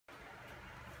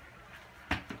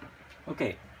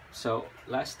Okay, so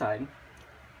last time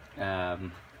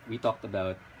we talked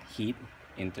about heat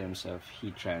in terms of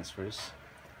heat transfers.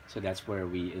 So that's where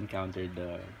we encountered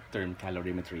the term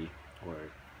calorimetry or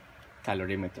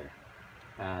calorimeter.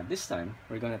 This time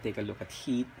we're going to take a look at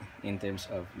heat in terms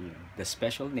of the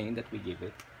special name that we give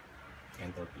it,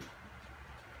 enthalpy.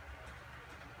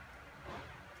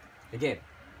 Again,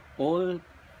 all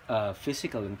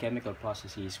physical and chemical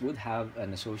processes would have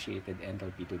an associated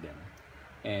enthalpy to them.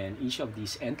 And each of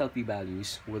these enthalpy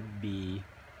values would be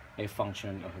a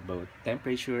function of both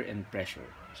temperature and pressure.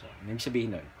 So, ibig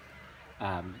sabihin nun,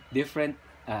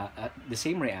 the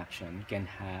same reaction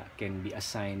can be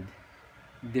assigned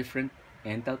different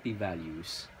enthalpy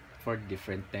values for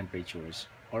different temperatures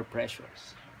or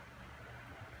pressures.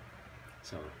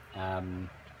 So,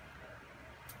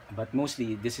 but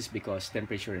mostly this is because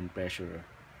temperature and pressure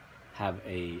have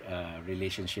a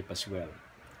relationship as well.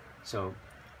 So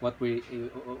what we're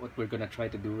gonna try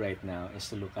to do right now is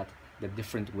to look at the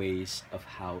different ways of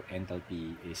how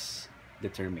enthalpy is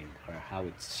determined or how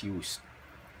it's used.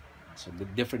 So the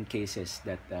different cases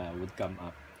that would come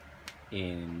up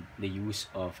in the use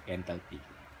of enthalpy.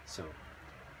 So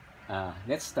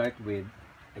let's start with,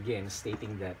 again,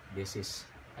 stating that this is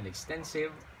an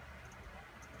extensive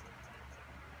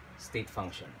state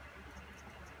function.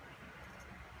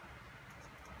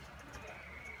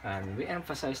 And we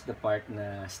emphasize the part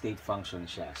na state function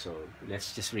siya. So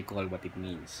let's just recall what it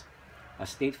means. A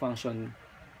state function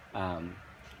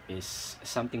is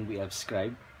something we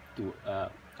ascribe to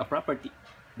a property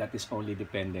that is only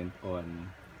dependent on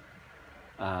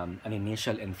an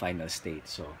initial and final state.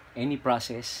 So any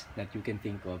process that you can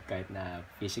think of, kahit na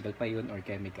physical pa yun or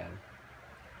chemical,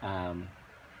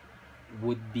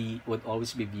 would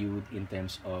always be viewed in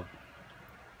terms of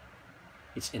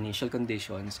its initial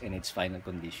conditions and its final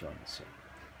conditions. So,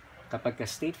 kapag ka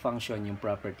state function yung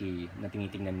property na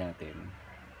tinitingnan natin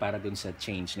para dun sa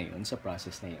change na yun, sa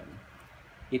process na yun,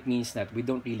 it means that we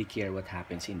don't really care what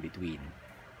happens in between.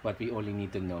 What we only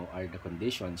need to know are the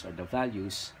conditions or the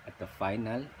values at the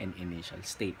final and initial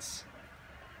states.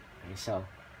 Okay, so,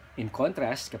 in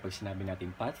contrast, kapag sinabi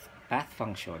natin path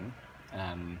function,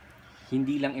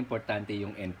 hindi lang importante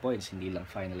yung endpoints, hindi lang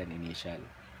final and initial.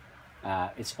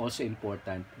 It's also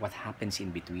important what happens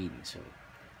in between. So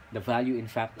the value, in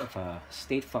fact, of a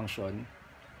state function,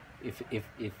 if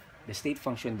the state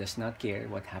function does not care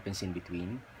what happens in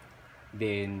between,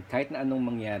 then kahit na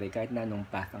anong mangyari, kahit na anong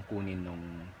path ang kunin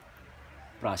nung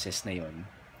process na yon,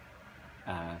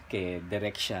 kay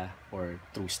direct siya or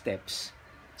through steps,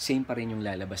 same pa rin yung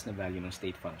lalabas na value ng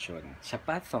state function. Sa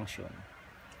path function,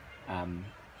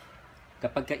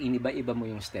 kapag ka iniba-iba mo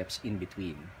yung steps in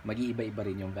between, mag-iiba-iba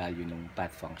rin yung value ng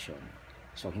path function.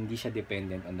 So, hindi siya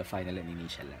dependent on the final and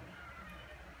initial lang.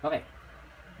 Okay.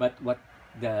 But what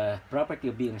the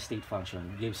property of being a state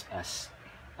function gives us,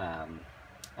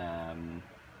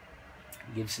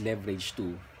 gives leverage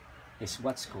to, is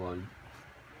what's called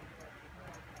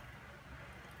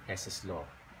Hess's law.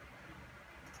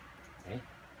 Okay?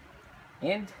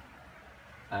 And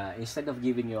instead of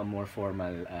giving you a more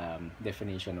formal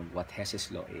definition of what Hess's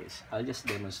law is, I'll just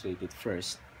demonstrate it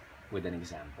first with an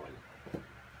example.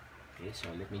 Okay,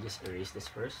 so let me just erase this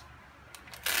first.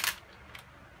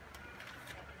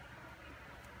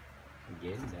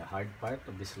 Again, the hard part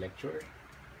of this lecture.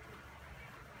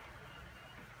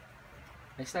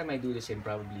 Next time I do this, I'm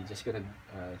probably just gonna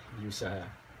use a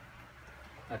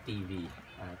TV,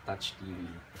 a touch TV,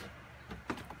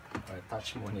 or a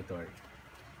touch monitor.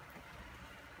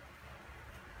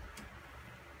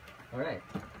 Alright,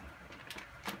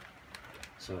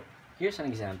 so here's an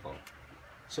example.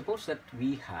 Suppose that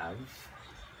we have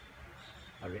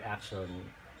a reaction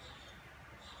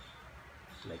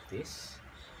like this.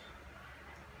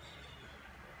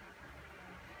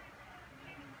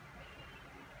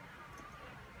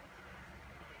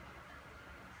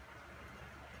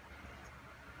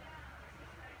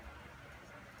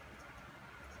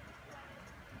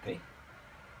 Okay,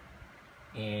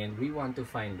 and we want to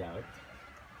find out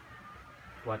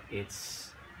what its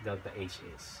delta H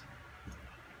is.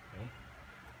 Okay?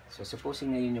 So supposing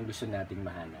na yun yung gusto nating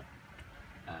mahanap,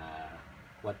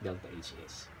 what delta H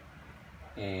is.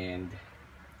 And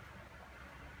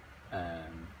okay.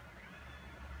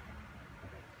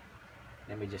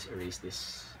 Let me just erase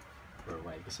this for a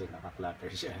while kasi naka-clutter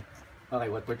siya. Okay,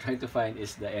 what we're trying to find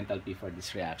is the enthalpy for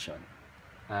this reaction.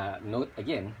 Note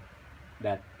again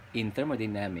that in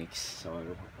thermodynamics, so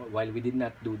while we did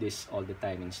not do this all the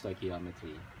time in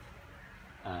stoichiometry,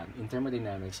 in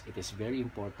thermodynamics, it is very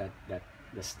important that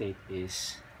the state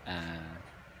is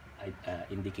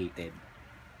indicated.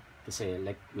 Kasi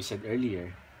like we said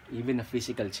earlier, even a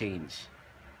physical change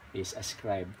is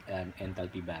ascribed an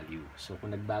enthalpy value. So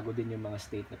kung nagbago din yung mga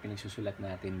state na pinagsusulat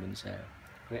natin dun sa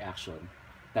reaction,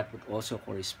 that would also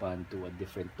correspond to a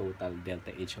different total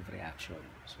delta H of reaction.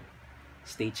 So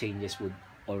state changes would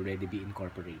already be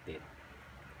incorporated.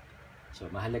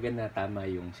 So mahalaga na tama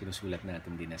yung sinusulat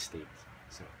natin din na state.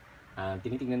 So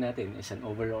tinitingnan natin is an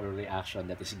overall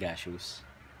reaction that is gaseous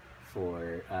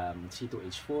for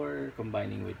C2H4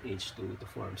 combining with H2 to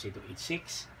form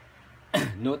C2H6.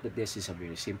 Note that this is a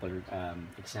very simple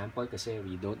example kasi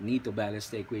we don't need to balance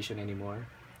the equation anymore.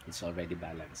 It's already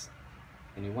balanced.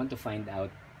 And we want to find out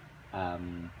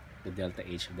the delta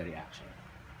H of the reaction.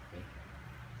 Okay?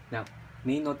 Now,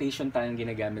 may notation tayong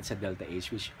ginagamit sa delta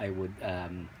H which I would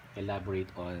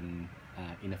elaborate on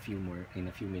in a few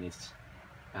minutes.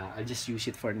 I'll just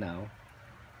use it for now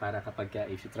para kapag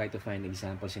if you try to find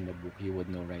examples in the book, you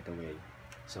would know right away.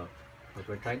 So, what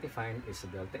we're trying to find is the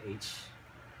delta H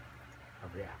of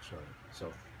reaction.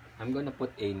 So, I'm gonna put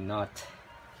a not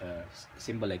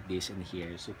symbol like this in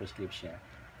here, superscript siya,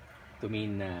 to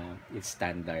mean it's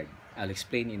standard. I'll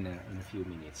explain in a few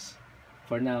minutes.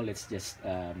 For now, let's just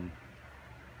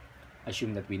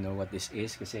assume that we know what this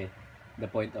is kasi the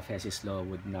point of Hess's law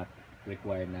would not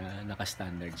require na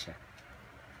naka-standard siya.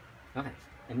 Okay,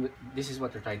 and this is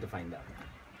what we're trying to find out.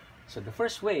 So the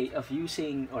first way of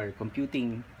using or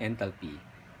computing enthalpy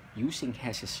using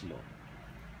Hess's law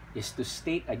is to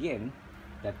state again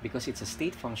that because it's a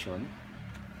state function,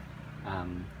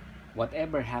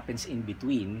 whatever happens in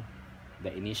between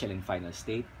the initial and final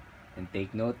state, and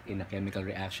take note, in a chemical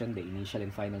reaction, the initial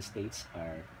and final states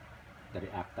are the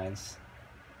reactants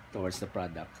towards the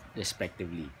product,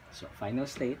 respectively. So, final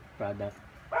state, product,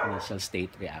 initial state,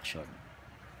 reaction.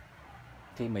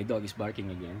 Okay, my dog is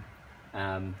barking again.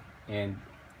 And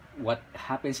what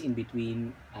happens in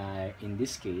between, in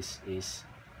this case, is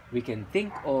we can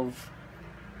think of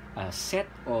a set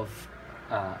of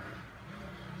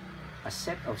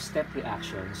step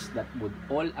reactions that would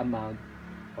all amount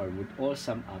or would all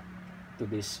sum up to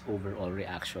this overall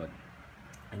reaction,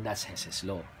 and that's Hess's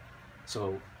law.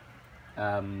 So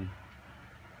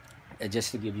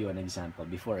just to give you an example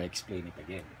before I explain it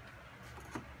again.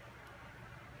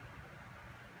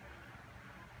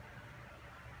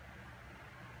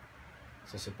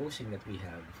 So supposing that we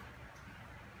have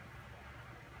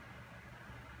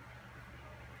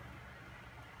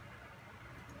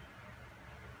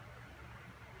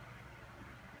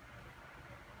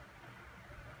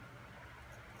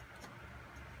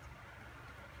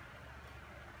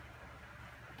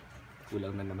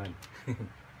kulang na naman.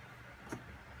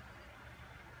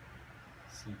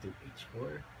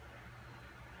 C2H4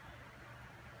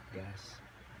 gas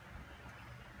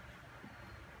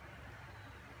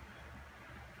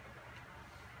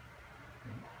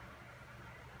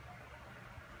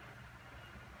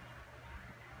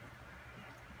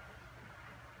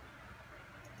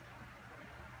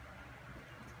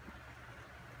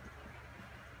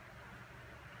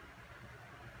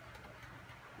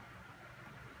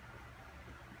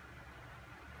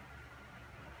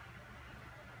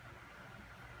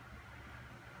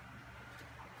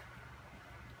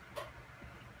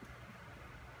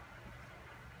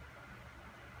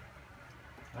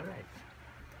Alright.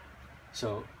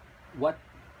 So, what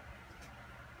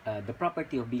the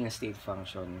property of being a state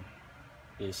function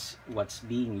is what's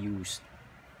being used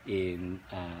in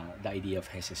the idea of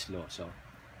Hess's law. So,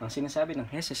 ang sinasabi ng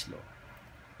Hess's law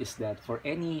is that for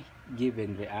any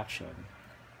given reaction,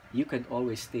 you can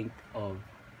always think of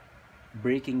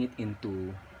breaking it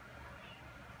into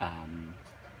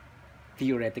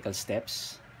theoretical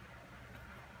steps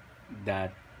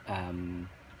that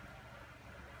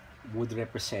would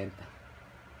represent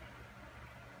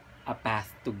a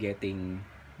path to getting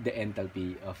the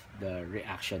enthalpy of the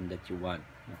reaction that you want.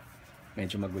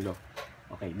 Medyo magulo.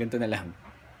 Okay, ganito na lang.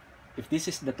 If this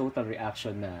is the total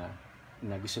reaction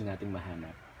na gusto nating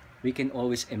mahanap, we can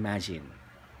always imagine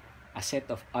a set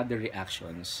of other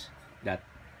reactions that,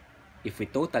 if we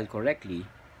total correctly,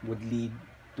 would lead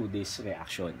to this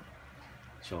reaction.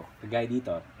 So, kagaya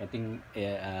dito, ito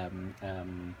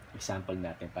example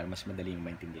natin para mas madali yung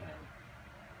maintindihan.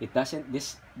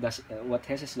 What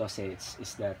Hess's law says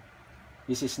is that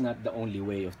this is not the only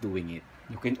way of doing it.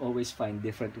 You can always find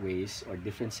different ways or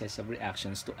different sets of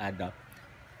reactions to add up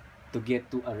to get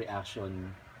to a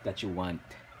reaction that you want.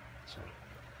 So,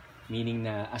 meaning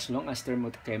na as long as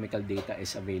thermochemical data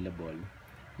is available,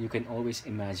 you can always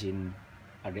imagine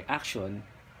a reaction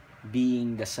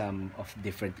being the sum of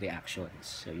different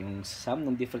reactions. So, yung sum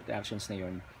ng different reactions na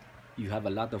yun, you have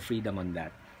a lot of freedom on that.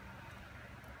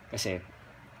 Kasi,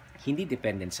 hindi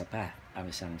dependent sa path. ang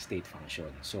isang state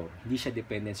function. So, hindi siya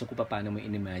dependent so kung paano mo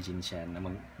in-imagine siya na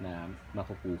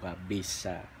makukuha based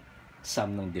sa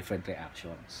sum ng different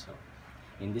reactions. So,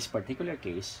 in this particular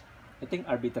case, ito yung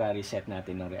arbitrary set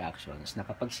natin ng reactions na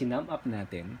kapag sinum up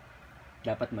natin,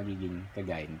 dapat magiging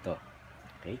kagaya nito.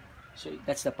 Okay? So,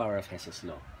 that's the power of Hess's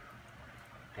law.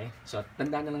 Okay? So,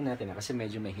 tandaan na lang natin kasi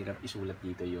medyo mahirap isulat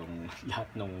dito yung lahat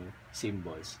ng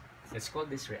symbols. Let's call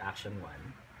this reaction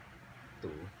 1, 2,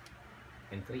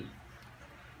 and 3.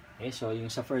 Okay? So,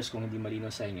 yung sa first, kung hindi malinaw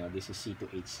sa inyo, this is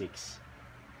C2H6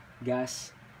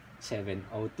 gas,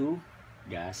 7O2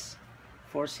 gas,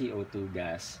 4CO2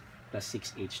 gas, plus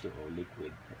 6H2O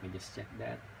liquid. Let me just check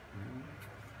that.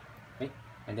 Okay.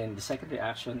 And then the second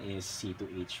reaction is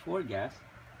C2H4 gas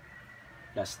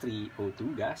plus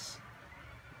 3O2 gas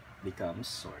becomes,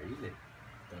 sorry, ito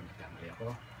nagkamali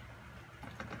ako.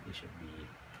 It should be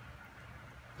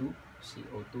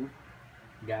 2CO2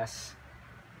 gas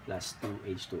plus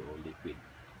 2H2O liquid.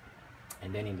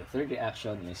 And then in the third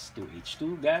reaction is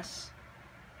 2H2 gas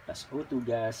plus O2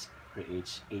 gas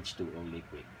creates H2O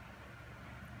liquid.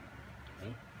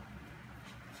 Okay.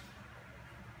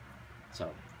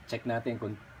 So, check natin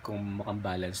kung mukhang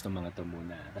balance ng mga ito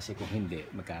muna. Kasi kung hindi,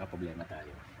 magkakaproblema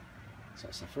tayo.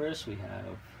 So, sa first, we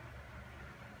have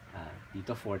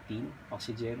dito 14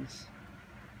 oxygens.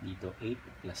 Dito 8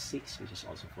 plus 6, which is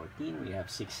also 14. We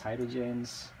have 6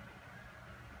 hydrogens.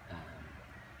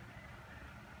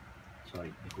 Sorry,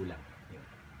 may kulang.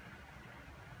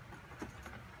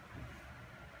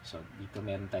 So, dito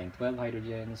meron tayong 12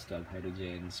 hydrogens,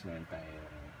 meron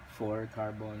tayong 4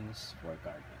 carbons.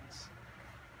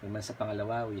 Naman sa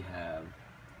pangalawa, we have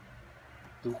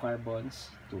 2 carbons,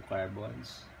 4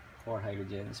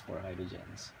 hydrogens,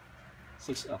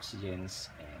 6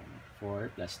 oxygens, and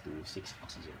 4 plus 2, 6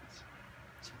 oxygens.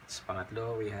 So, sa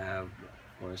pangatlo, we have,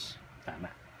 of course,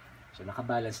 tama. So,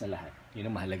 nakabalance na lahat.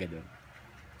 Yun ang mahalaga doon.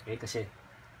 Okay, kasi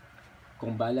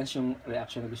kung balance yung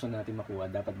reaction na gusto natin makuha,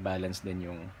 dapat balance din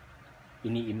yung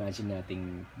ini-imagine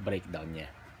nating breakdown niya.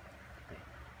 Okay.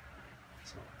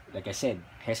 So, like I said,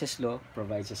 Hess's law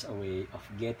provides us a way of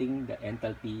getting the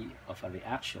enthalpy of a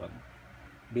reaction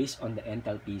based on the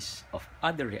enthalpies of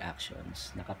other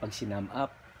reactions na kapag sinum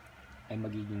up ay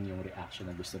magiging yung reaction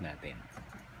na gusto natin.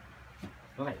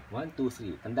 Okay, 1,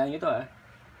 2, 3. Tandaan nyo ito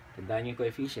Tandaan nyo yung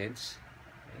coefficients.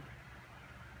 Okay.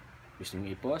 Gusto nyo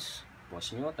i-pause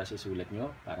nyo, tapos isulat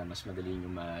nyo para mas madali nyo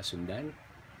masundan.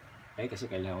 Okay, kasi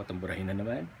kailangan ko tamburahin na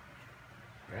naman.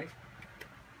 Right?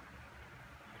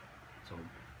 So,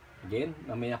 again,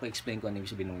 mamaya ko explain ko ano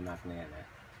yung sabihin ng math na yan.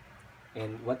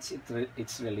 And what's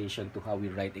its relation to how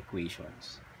we write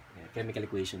equations. Chemical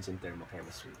equations in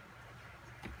thermochemistry.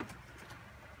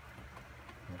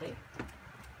 Okay.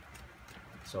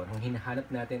 So, ang hinahanap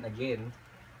natin again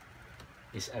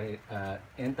is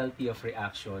enthalpy of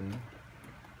reaction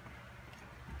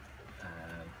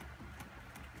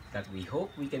that we hope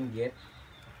we can get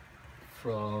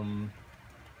from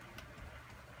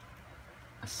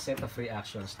a set of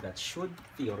reactions that should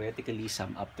theoretically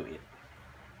sum up to it.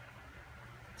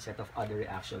 Set of other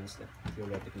reactions that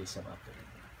theoretically sum up to it.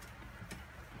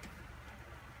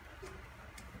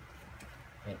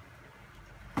 Okay.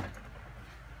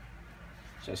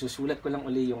 So, susulat ko lang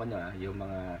uli yung yung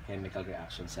mga chemical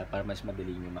reactions para mas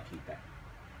madali nyo makita.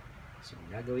 So,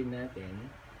 gagawin natin.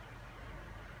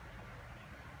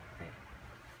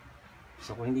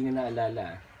 So, kung hindi nyo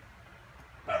naalala,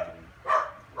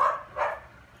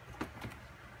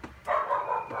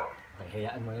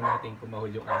 hayaan muna natin kumahul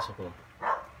yung aso ko.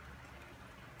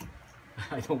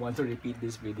 I don't want to repeat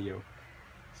this video.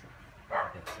 So,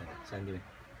 sandali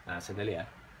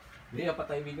Hindi,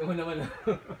 patay video mo naman.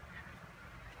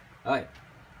 Okay.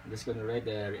 I'm just gonna write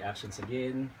the reactions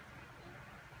again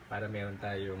para meron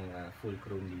tayong full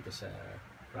chrome dito sa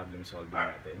problem solving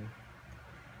natin.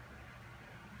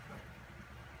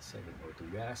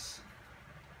 7O2 gas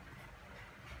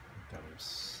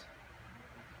becomes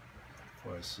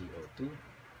 4CO2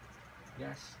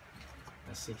 gas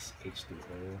plus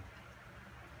 6H2O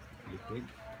liquid,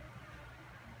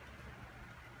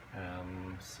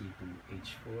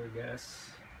 C2H4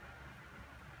 gas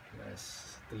plus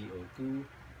 3O2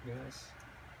 gas.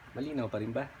 Malinaw pa rin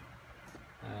ba?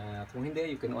 Kung hindi,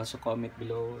 you can also comment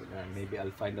below. Maybe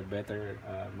I'll find a better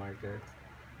marker.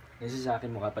 Kasi sa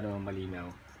akin mukha pa naman malinaw.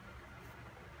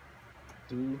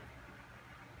 2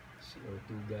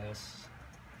 CO2 gas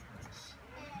plus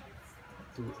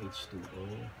 2H2O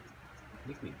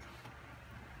liquid,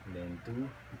 and then 2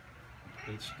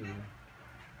 H2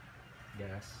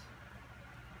 gas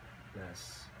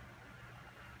plus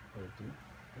O2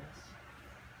 gas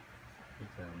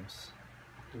becomes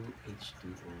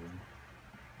 2H2O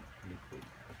liquid.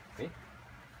 Okay?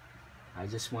 I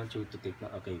just want you to take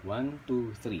na, okay, 1,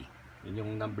 2, 3. Yun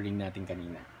yung numbering natin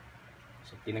kanina.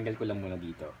 So, tinanggal ko lang muna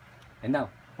dito. And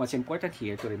now, what's important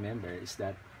here to remember is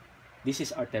that this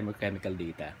is our thermochemical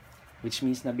data, which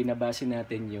means na binabase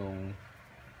natin yung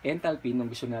enthalpy nung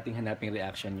gusto nating hanapin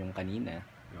reaction yung kanina,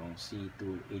 yung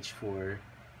C2H4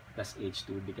 plus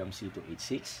H2 becomes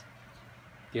C2H6.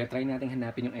 Try natin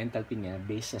hanapin yung enthalpy niya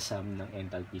based sa sum ng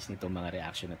enthalpies nito mga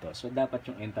reaction na to. So, dapat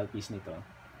yung enthalpies nito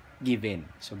given.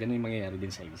 So, ganun yung mangyayari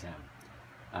din sa exam.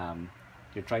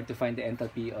 You're trying to find the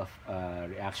enthalpy of a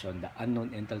reaction, the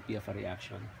unknown enthalpy of a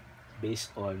reaction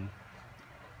based on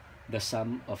the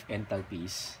sum of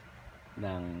enthalpies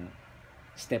ng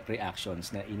step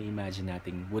reactions na ini-imagine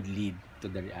natin would lead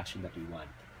to the reaction that we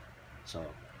want.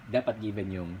 So, dapat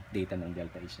given yung data ng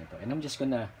delta H na to. And I'm just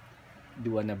gonna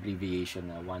do an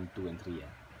abbreviation na 1, 2, and 3.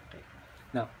 Okay.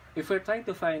 Now, if we're trying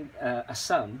to find a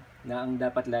sum na ang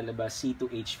dapat lalabas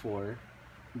C2H4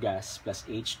 gas plus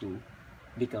H2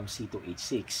 becomes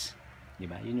C2H6.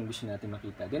 Diba? Yun yung gusto natin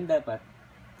makita. Then dapat,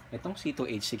 itong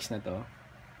C2H6 na to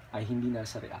ay hindi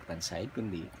nasa reactant side,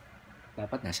 kundi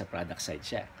dapat nasa product side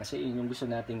siya. Kasi yun yung gusto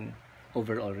nating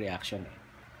overall reaction.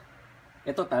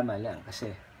 Ito tama lang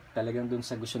kasi talagang dun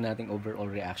sa gusto nating overall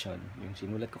reaction, yung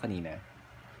sinulat ko kanina,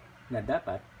 na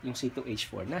dapat yung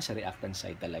C2H4 nasa reactant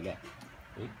side talaga.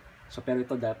 Okay? So, pero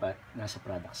ito dapat nasa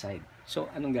product side.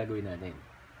 So, anong gagawin natin?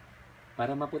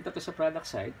 Para mapunta to sa product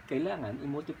side, kailangan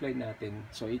i-multiply natin.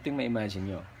 So, ito yung ma-imagine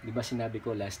nyo. Di ba sinabi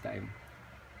ko last time,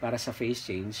 para sa phase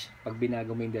change, pag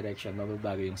binago mo yung direction,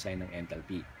 mababago yung sign ng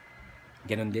enthalpy.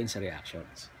 Ganon din sa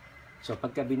reactions. So,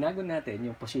 pagka binago natin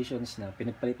yung positions na,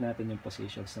 pinagpalit natin yung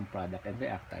positions ng product and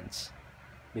reactants,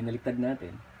 binaliktad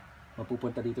natin,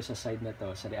 mapupunta dito sa side na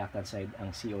to, sa reactant side ang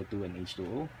CO2 and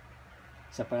H2O,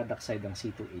 sa product side ang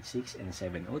C2H6 and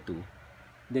 7O2,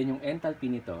 then yung enthalpy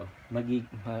nito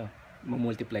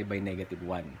multiply by -1.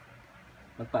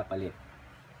 Magpapalit.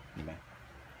 Diba?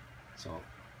 So,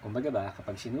 kumbaga ba,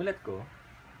 kapag sinulat ko,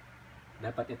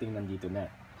 dapat ito yung nandito na.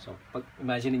 So,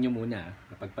 imagine niyo muna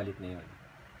na pagpalit na yun.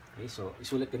 Okay, so,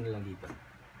 isulat ko na lang dito.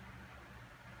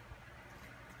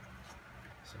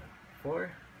 So,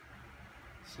 4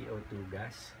 CO2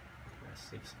 gas plus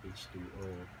 6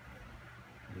 H2O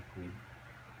liquid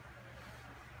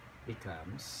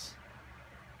becomes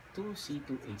 2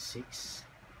 C2H6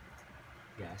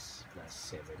 gas plus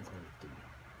 7O2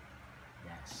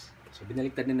 gas. So,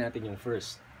 binaliktad na natin yung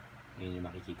first. Ngayon yung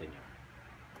makikita nyo.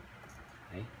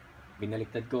 Okay?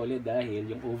 Binaliktad ko ulit dahil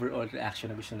yung overall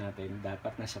reaction na gusto natin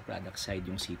dapat nasa product side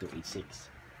yung C2H6.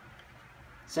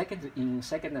 Yung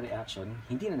second na reaction,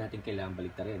 hindi na natin kailangan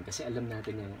baliktarin kasi alam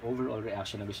natin yung overall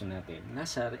reaction na gusto natin,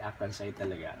 nasa reactant side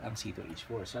talaga ang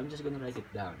C2H4. So, I'm just gonna write it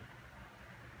down.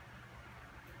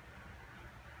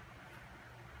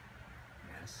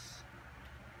 Yes.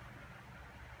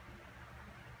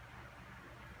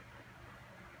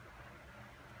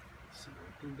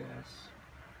 CO2 gas.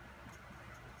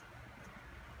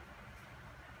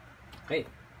 Okay.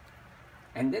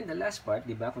 And then the last part,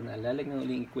 di ba, kung naalala ng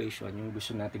uling equation, yung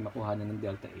gusto natin makuhanan ng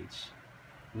delta H,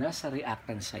 nasa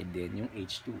reactant side din yung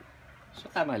H2.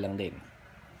 So, tama lang din.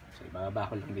 So,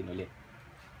 ibababa ko lang din ulit.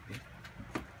 Okay.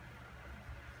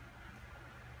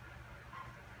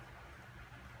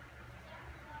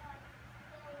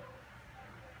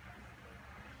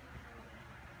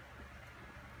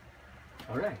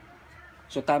 Alright.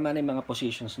 So, tama na yung mga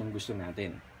positions ng gusto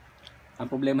natin. Ang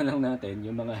problema lang natin,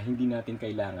 yung mga hindi natin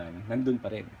kailangan, nandun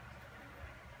pa rin.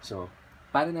 So,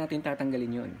 paano natin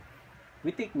tatanggalin yun?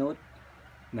 We take note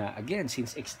na, again,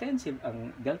 since extensive ang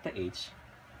delta H,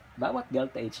 bawat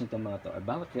delta H nitong mga to, or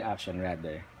bawat reaction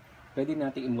rather, pwede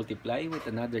natin i-multiply with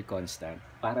another constant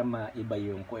para maiba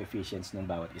yung coefficients ng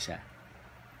bawat isa.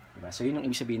 Diba? So, yun ang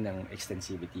ibig sabihin ng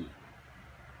extensivity.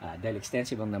 Dahil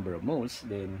extensive ang number of moles,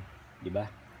 then, diba,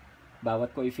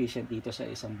 bawat coefficient dito sa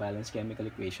isang balanced chemical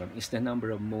equation is the number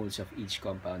of moles of each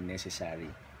compound necessary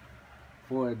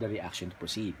for the reaction to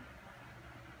proceed.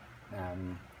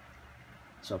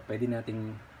 So, pwede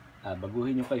nating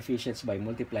baguhin yung coefficients by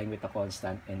multiplying with a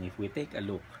constant, and if we take a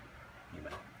look,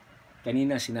 diba?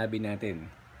 Kanina sinabi natin,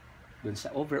 dun sa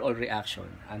overall reaction,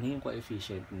 ano yung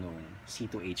coefficient nung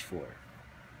C2H4?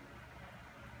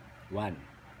 1.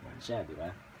 1 siya,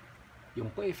 diba? Yung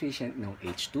coefficient ng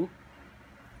H2,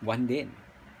 1 din.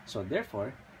 So,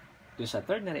 therefore, dun sa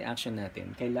third na reaction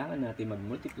natin, kailangan natin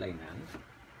mag-multiply ng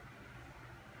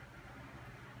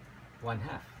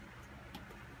 1/2.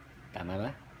 Tama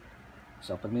ba?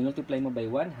 So, pag multiply mo by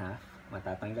 1/2,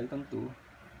 matatanggal tong 2,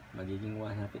 magiging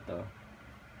 1/2 ito,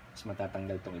 tapos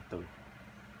matatanggal tong ito.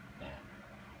 Yan.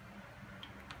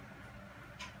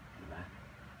 Diba?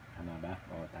 Tama ba?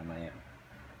 Oo, tama yan.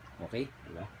 Okay?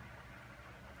 Diba?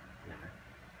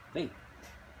 Okay.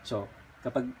 So,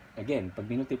 kapag, again, pag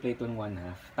minultiply ito ng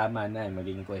 1/2, tama na,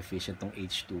 magiging coefficient tong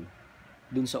H2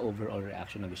 dun sa overall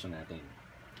reaction na gusto natin.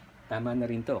 Tama na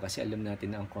rin to kasi alam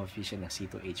natin na ang coefficient ng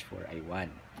C2H4 ay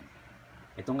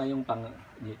 1. Ito nga yung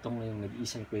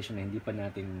nag-iisang equation na hindi pa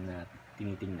natin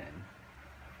tinitingnan.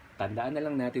 Tandaan na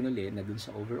lang natin ulit na dun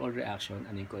sa overall reaction,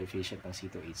 ano yung coefficient ng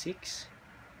C2H6?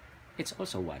 It's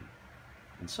also 1.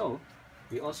 And so,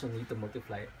 we also need to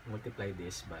multiply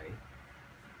this by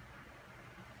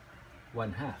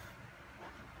 1/2.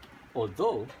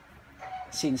 Although,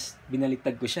 since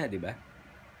binaliktad ko siya, di ba?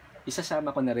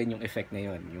 Isasama ko na rin yung effect na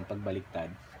yon, yung pagbaliktad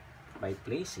by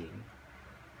placing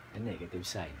a negative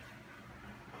sign.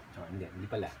 Oh, hindi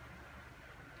pala.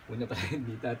 Una pala,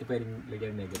 hindi natin pwedeng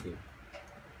lagyan negative.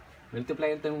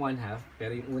 Multiply ito yung 1/2,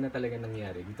 pero yung una talaga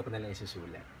nangyari, dito ko na lang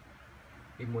isusulat.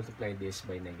 We multiply this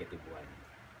by negative 1.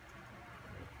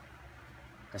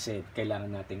 Kasi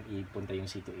kailangan nating ipunta yung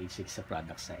C2H6 sa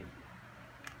product side.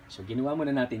 So, ginawa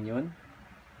muna natin yun.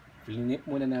 Flinip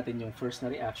muna natin yung first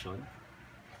na reaction.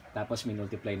 Tapos,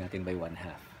 minultiply natin by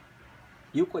 1/2.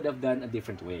 You could have done a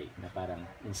different way. Na parang,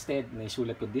 instead, na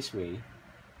isulat ko this way,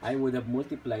 I would have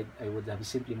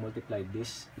simply multiplied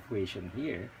this equation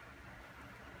here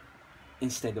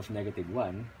instead of negative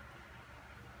 1.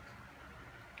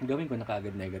 Gawin ko na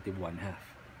kaagad negative 1/2.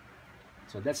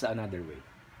 So, that's another way.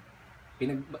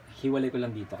 Hiwalay ko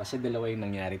lang dito kasi dalawa yung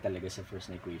nangyari talaga sa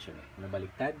first na equation.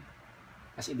 Nabaliktad,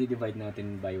 as i-divide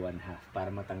natin by 1/2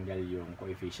 para matanggal yung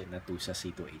coefficient na 2 sa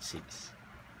C2H6.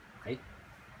 Okay?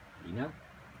 Linaw?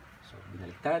 So,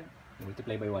 binaliktad,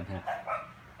 multiply by 1/2.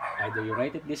 Either you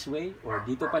write it this way, or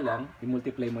dito pa lang,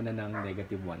 i-multiply mo na ng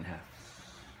negative 1/2.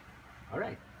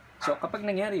 Alright. So, kapag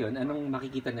nangyari yun, anong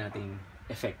makikita nating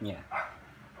effect niya?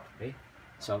 Okay?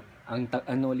 So, ang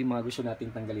ulit mga gusto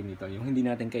natin tanggalin nito, yung hindi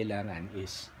natin kailangan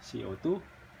is CO2,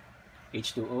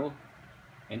 H2O,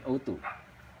 and O2.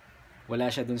 Wala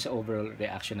siya dun sa overall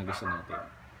reaction na gusto natin.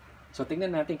 So,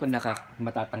 tingnan natin kung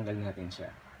matatanggal natin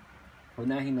siya.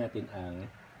 Unahin natin ang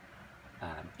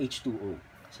H2O.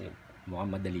 Kasi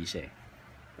mukhang madali siya eh.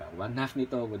 1/2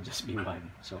 nito would just be 1.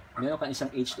 So, meron kang isang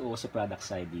H2O sa product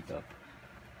side dito.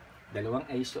 Dalawang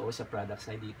H2O sa product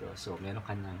side dito. So, meron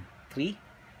ka ng 3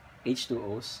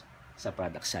 H2Os sa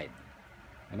product side.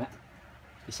 Tama?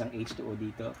 Isang H2O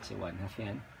dito, kasi 1/2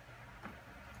 yan.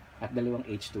 At dalawang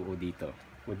H2O dito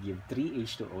would give 3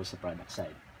 H2O sa product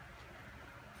side.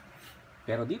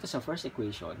 Pero dito sa first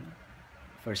equation,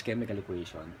 first chemical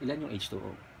equation, ilan yung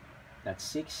H2O? That's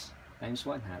 6 times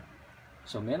 1/2.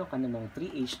 So, meron ka namang 3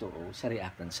 H2O sa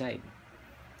reactant side.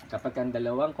 Kapag ang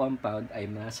dalawang compound ay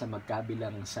nasa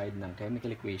magkabilang side ng chemical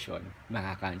equation,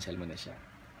 makakancel mo na siya.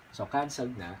 So,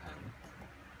 cancelled na ang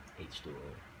H2O.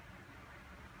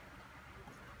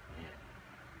 Ayan.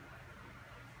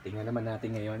 Tingnan naman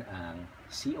natin ngayon ang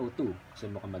CO2.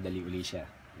 Kasi mukhang madali uli siya.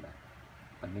 Diba?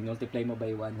 Pag multiply mo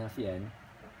by 1/2 yan,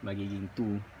 magiging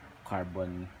 2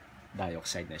 carbon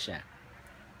dioxide na siya.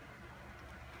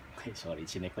 Okay, sorry.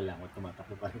 Sinek ko lang.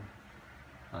 Tumatakbo pa rin.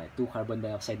 Okay, 2 carbon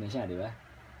dioxide na siya, di ba?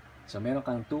 So, meron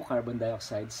kang 2 carbon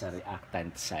dioxide sa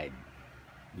reactant side.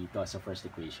 Dito sa first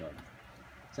equation.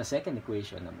 Sa second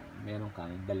equation naman, meron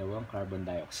kang 2 carbon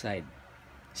dioxide.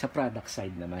 Sa product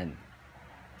side naman.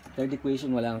 Third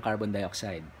equation, wala kang carbon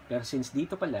dioxide. Pero since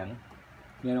dito pa lang,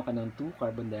 meron ka ng 2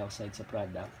 carbon dioxide sa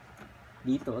product.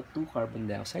 Dito, 2 carbon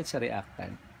dioxide sa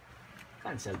reactant.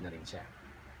 Cancelled na rin siya.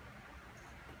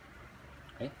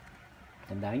 Okay?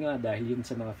 Tandaan nyo dahil yun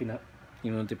sa mga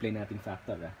multiply natin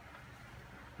factor.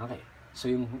 Okay.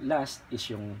 So, yung last is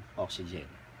yung oxygen.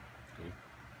 Okay?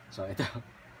 So, ito.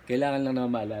 Kailangan lang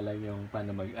naman maalala yung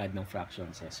paano mag-add ng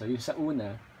fractions. So, yung sa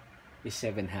una is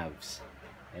 7/2.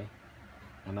 Okay?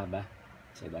 Tama ba?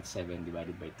 So, that's 7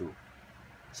 divided by 2.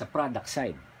 Sa product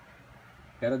side.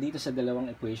 Pero dito sa dalawang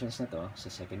equations na to, sa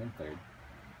second and third,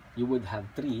 you would have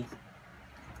 3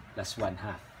 plus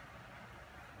 1/2.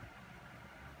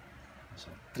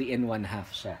 So, 3 and 1/2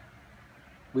 siya.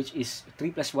 Which is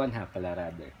 3 plus 1/2 pala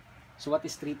rather. So, what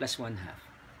is 3 plus 1/2?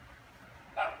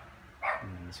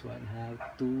 Minus 1/2,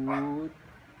 2.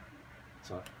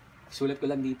 So, sulat ko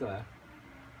lang dito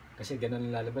kasi ganun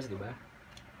yung lalabas, di ba?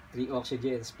 3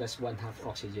 oxygens plus 1/2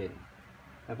 oxygen.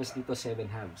 Tapos dito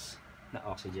 7/2 na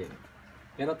oxygen.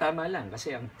 Pero tama lang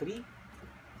kasi ang 3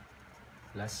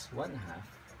 plus 1/2,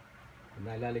 kung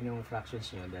naalala nyo yung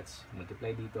fractions nyo, that's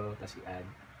multiply dito, tapos i-add,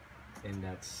 and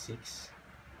that's 6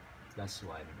 plus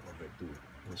 1 over 2,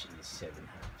 which is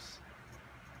 7/2.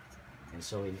 And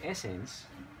so, in essence,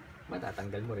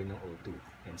 matatanggal mo rin ng O2.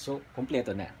 And so,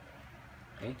 kompleto na.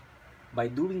 Okay? by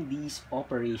doing these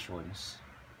operations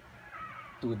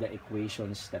to the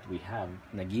equations that we have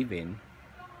na given,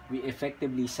 we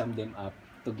effectively sum them up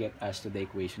to get us to the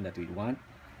equation that we want,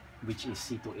 which is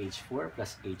C2H4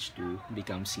 plus H2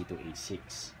 becomes C2H6.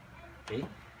 Okay?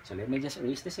 So let me just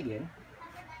erase this again.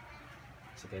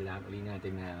 Kasi kailangan ulit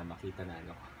natin na makita na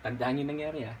ano. Tandaan yung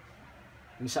nangyari ha.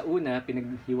 Yung sa una,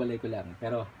 pinaghiwalay ko lang.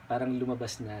 Pero parang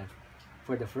lumabas na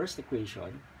for the first equation,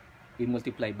 we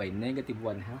multiply by -1/2.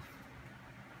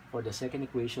 For the second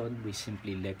equation, we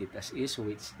simply let it as is. So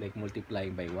it's like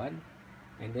multiplying by 1.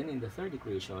 And then in the third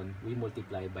equation, we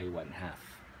multiply by 1/2.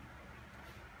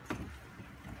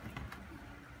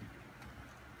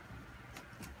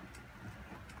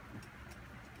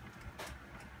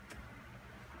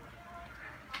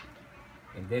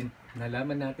 And then,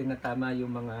 nalaman natin na tama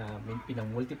yung mga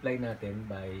pinang-multiply natin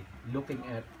by looking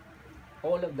at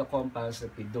all of the compounds that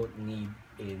we don't need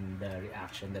in the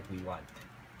reaction that we want.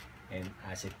 And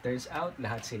as it turns out,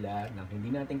 lahat sila ng hindi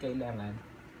natin kailangan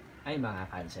ay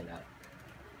makakancel out.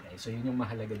 Okay, so yun yung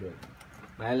mahalaga doon.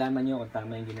 Malalaman nyo kung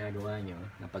tama yung ginagawa nyo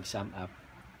na pag-sum up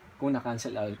kung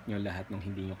na-cancel out nyo lahat ng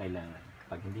hindi nyo kailangan.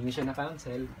 Pag hindi nyo siya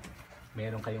na-cancel,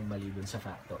 meron kayong mali doon sa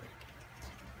factor.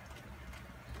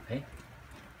 Okay?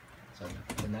 So,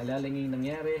 kung naalala nyo yung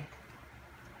nangyari,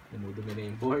 lumudumi na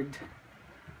yung board.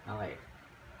 Okay.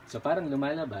 So, parang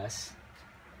lumalabas,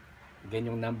 again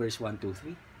yung numbers 1, 2,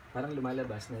 3, parang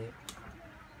lumalabas na,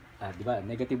 di ba,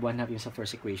 -1/2 yung sa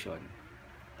first equation,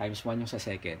 times 1 yung sa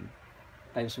second,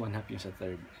 times 1/2 yung sa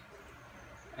third.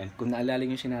 And kung naalala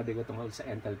nyo yung sinabi ko tungkol sa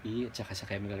enthalpy at saka sa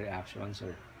chemical reactions,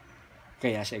 or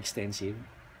kaya siya extensive,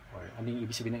 or ano yung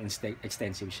ibig sabihin ng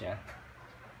extensive siya,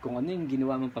 kung ano yung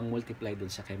ginawa mong pang-multiply dun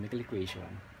sa chemical equation,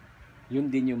 yun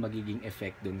din yung magiging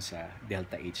effect dun sa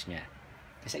delta H niya.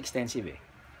 Kasi extensive eh.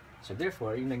 So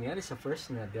therefore, yung nangyari sa first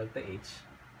na delta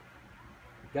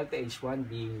H1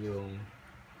 being yung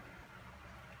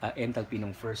enthalpy ng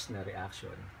first na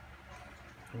reaction.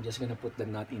 I'm just gonna put the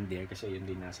not in there kasi yun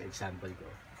din nasa example ko.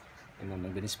 And I'm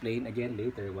gonna explain again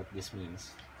later what this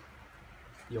means.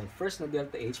 Yung first na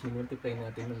delta H, multiply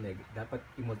natin ng dapat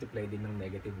i-multiply din ng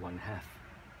 -1/2.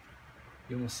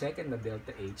 Yung second na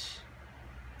delta H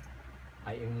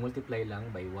ay i-multiply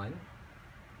lang by 1.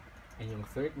 And yung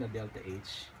third na delta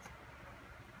H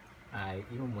ay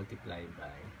i-multiply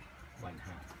by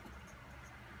 1/2.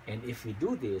 And if we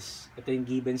do this, ito yung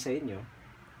given sa inyo,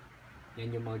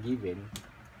 yan yung mga given,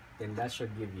 then that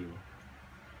should give you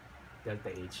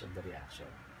delta H of the reaction.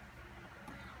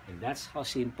 And that's how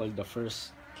simple the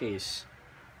first case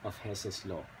of Hess's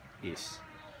law is.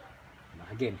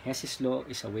 Again, Hess's law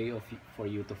is a way for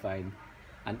you to find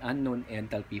an unknown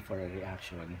enthalpy for a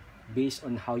reaction based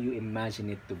on how you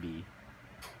imagine it to be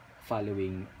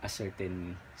following a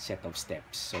certain set of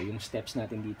steps. So, yung steps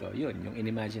natin dito, yun, yung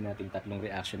in-imagine natin tatlong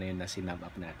reaction na yun na sinum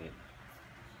up natin.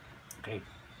 Okay.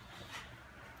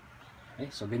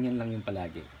 So, ganyan lang yung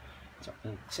palagi. So,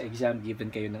 kung sa exam, given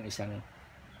kayo ng isang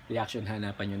reaction,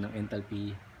 hanapan nyo ng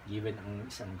enthalpy, given ang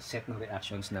isang set ng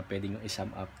reactions na pwede nyo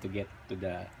i-sum up to get to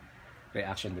the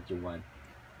reaction that you want.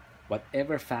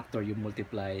 Whatever factor you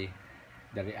multiply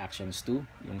the reactions to,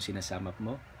 yung sinasum up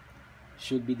mo,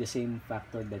 should be the same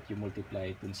factor that you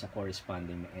multiply dun sa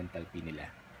corresponding na enthalpy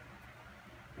nila.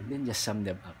 And then just sum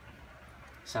them up.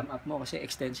 Sum up mo kasi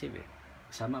extensive eh.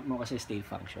 Sum up mo kasi state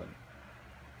function.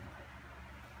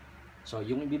 So,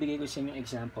 yung ibibigay ko sa inyong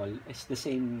example is the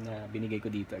same na binigay ko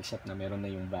dito except na meron na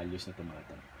yung values nito mga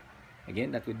to.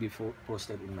 Again, that will be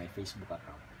posted in my Facebook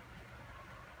account.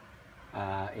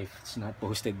 If it's not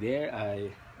posted there,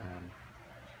 I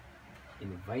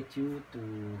invite you to,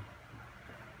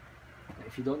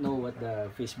 if you don't know what the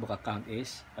Facebook account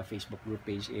is, a Facebook group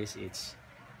page is, it's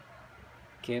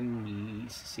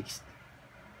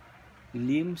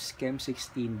LIMS Chem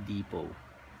 16 Depot.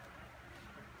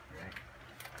 Right.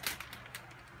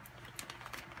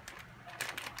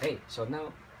 Okay, so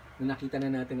now, nung nakita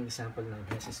na natin yung example ng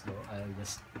Hess's law, I'll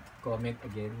just comment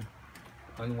again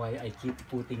on why I keep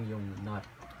putting yung not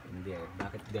in there.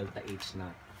 Bakit delta H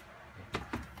not? Okay.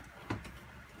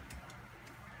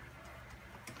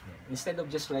 Instead of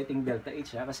just writing delta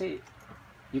H, kasi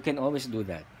you can always do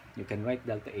that. You can write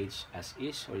delta H as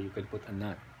is or you can put a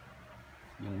not.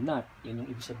 Yung not, yun yung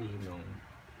ibig sabihin ng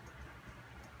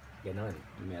ganon.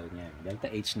 Meron yan. Delta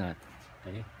H not.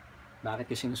 Okay? Bakit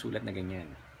yung sinusulat na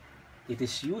ganyan? It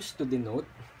is used to denote,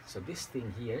 so this thing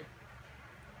here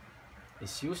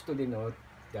is used to denote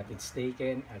that it's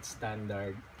taken at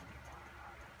standard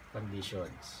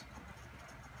conditions.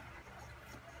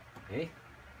 Okay?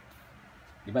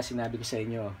 Diba sinabi ko sa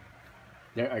inyo,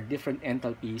 there are different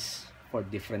enthalpies for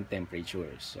different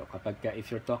temperatures. So kapag if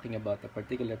you're talking about a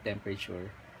particular temperature,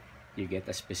 you get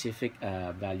a specific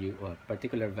value or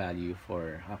particular value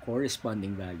for a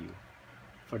corresponding value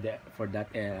for the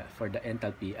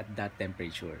enthalpy at that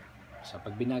temperature. So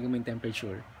pag binago mo yung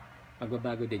temperature,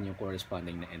 magbabago din yung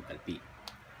corresponding na enthalpy.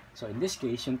 So in this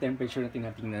case, yung temperature na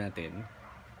tinatingnan natin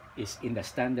is in the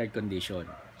standard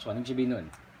condition. So anong sabihin nun?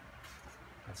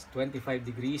 That's 25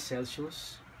 degrees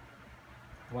Celsius,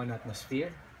 1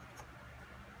 atmosphere,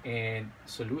 and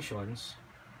solutions,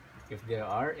 if there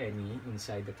are any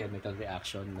inside the chemical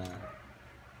reaction na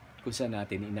kung saan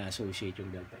natin ina-associate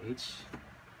yung delta H,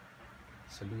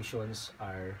 solutions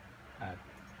are at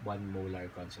 1 molar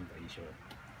concentration.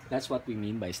 That's what we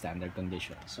mean by standard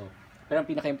condition. So, pero ang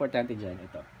pinaka-importante dyan,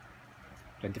 ito,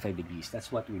 25 degrees. That's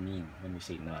what we mean when we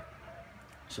say not.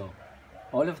 So,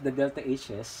 all of the delta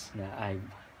H's na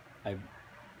I've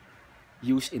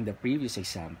used in the previous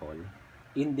example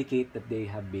indicate that they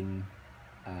have been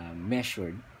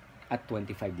measured at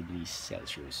 25 degrees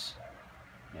Celsius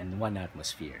and 1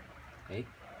 atmosphere. Okay?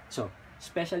 So,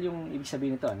 special yung ibig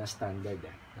sabihin nito na standard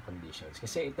na conditions.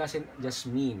 Kasi it doesn't just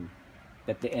mean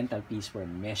that the enthalpies were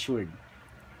measured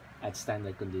at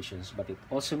standard conditions, but it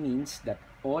also means that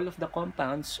all of the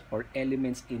compounds or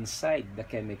elements inside the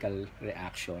chemical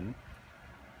reaction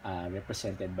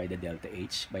represented by the delta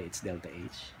H, by its delta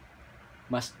H,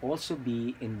 must also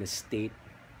be in the state,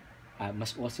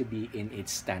 must also be in its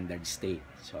standard state.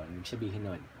 So, ano ibig sabihin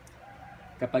nun?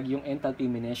 Kapag yung enthalpy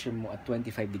measure mo at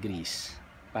 25 degrees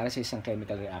para sa isang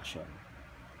chemical reaction,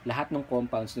 lahat ng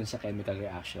compounds dun sa chemical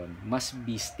reaction must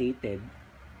be stated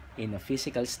in a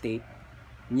physical state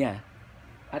niya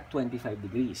at 25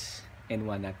 degrees and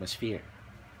 1 atmosphere.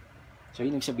 So,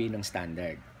 yun yung sabihin ng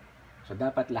standard. So,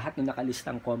 dapat lahat ng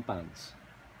nakalistang compounds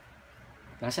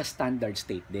nasa standard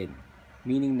state din.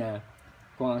 Meaning na,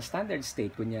 kung ang standard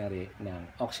state, kunyari,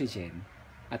 ng oxygen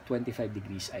at 25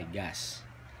 degrees ay gas,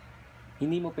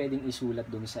 hindi mo pwedeng isulat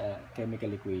dun sa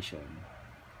chemical equation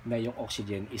na yung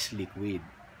oxygen is liquid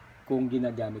kung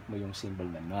ginagamit mo yung symbol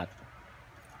na not.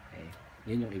 Okay?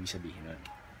 Yan yung ibig sabihin nun.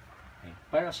 Okay?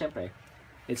 Pero syempre,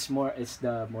 it's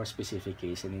the more specific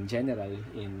case, and in general,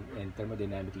 in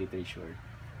thermodynamic literature,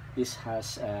 it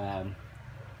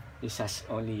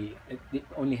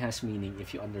only has meaning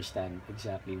if you understand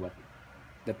exactly what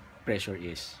the pressure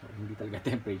is. So, hindi talaga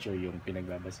temperature yung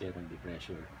pinagbabasihan ng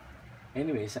pressure.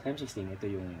 Anyway, sa Chem 16, ito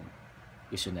yung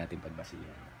issue natin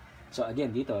pagbasihan. So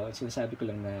again, dito, sinasabi ko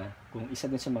lang na kung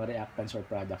isa din sa mga reactants or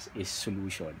products is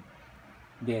solution,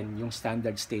 then yung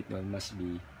standard state nun must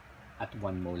be at 1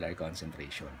 molar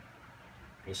concentration.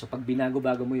 Okay, so pag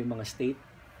binago-bago mo yung mga state,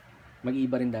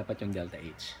 mag-iiba rin dapat yung delta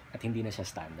H at hindi na siya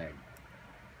standard.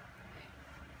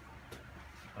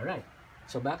 Alright,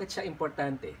 so bakit siya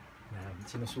importante na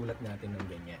sinusulat natin ng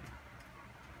ganyan?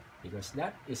 Because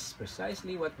that is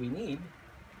precisely what we need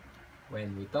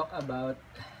when we talk about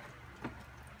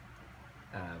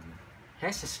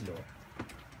Hess's law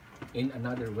in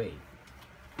another way.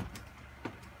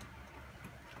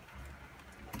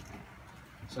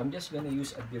 So I'm just going to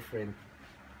use a different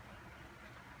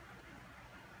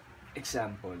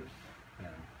example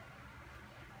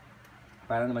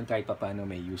para naman kahit paano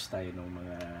may use tayo ng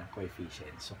mga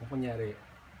coefficients. So kung kunyari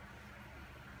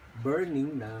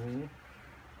burning ng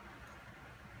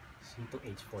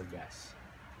C2H4 gas.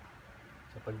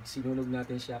 So pag sinunog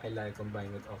natin siya, kailangan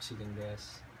combine with oxygen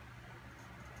gas,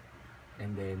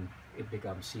 and then it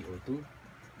becomes CO2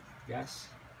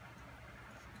 gas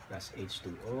plus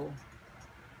H2O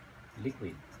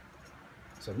liquid.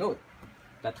 So note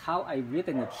that how I've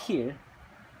written it here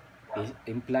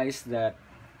implies that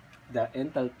the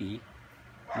enthalpy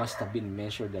must have been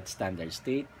measured at standard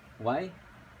state. Why?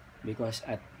 Because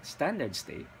at standard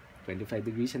state, 25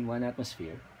 degrees and 1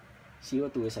 atmosphere,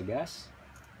 CO2 is a gas,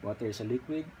 water is a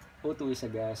liquid, O2 is a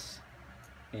gas,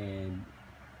 and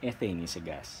ethane is a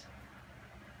gas.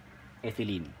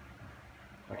 Ethylene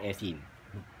or ethene.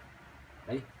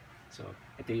 Okay? So,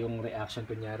 ito yung reaction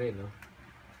kunyari, no?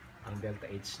 Ang delta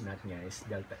H naught niya is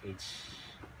delta H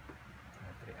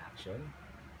naught reaction.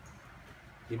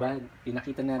 Diba,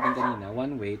 pinakita natin kanina,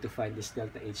 one way to find this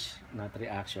delta H naught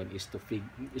reaction is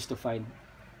to find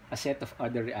a set of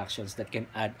other reactions that can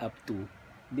add up to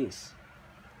this.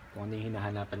 Kung ano yung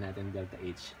hinahanapan natin delta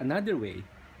H. Another way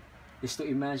is to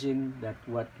imagine that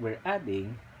what we're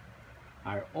adding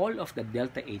are all of the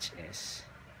delta H's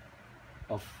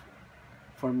of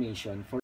formation for